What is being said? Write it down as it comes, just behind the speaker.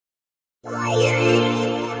Hello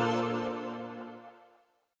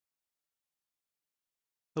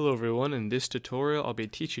everyone, in this tutorial I'll be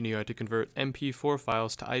teaching you how to convert MP4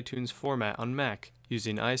 files to iTunes format on Mac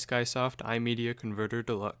using iSkysoft iMedia Converter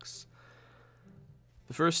Deluxe.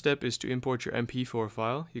 The first step is to import your MP4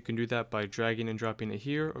 file. You can do that by dragging and dropping it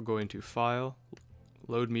here or going to File,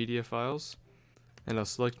 Load Media Files, and I'll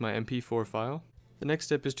select my MP4 file. The next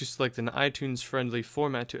step is to select an iTunes friendly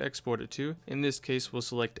format to export it to. In this case we'll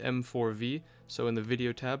select M4V, so in the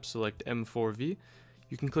Video tab select M4V.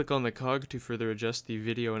 You can click on the cog to further adjust the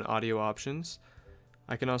video and audio options.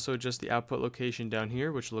 I can also adjust the output location down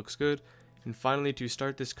here, which looks good. And finally, to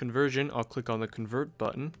start this conversion, I'll click on the Convert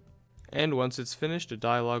button. And once it's finished, a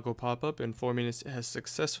dialog will pop up informing us it has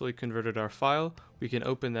successfully converted our file. We can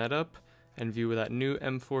open that up and view that new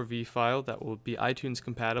M4V file that will be iTunes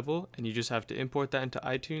compatible, and you just have to import that into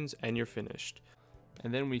iTunes and you're finished.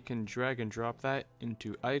 And then we can drag and drop that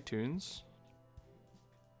into iTunes.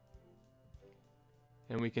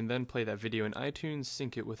 And we can then play that video in iTunes,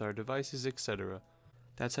 sync it with our devices, etc.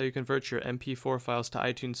 That's how you convert your MP4 files to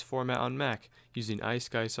iTunes format on Mac using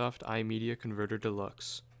iSkysoft iMedia Converter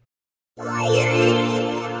Deluxe.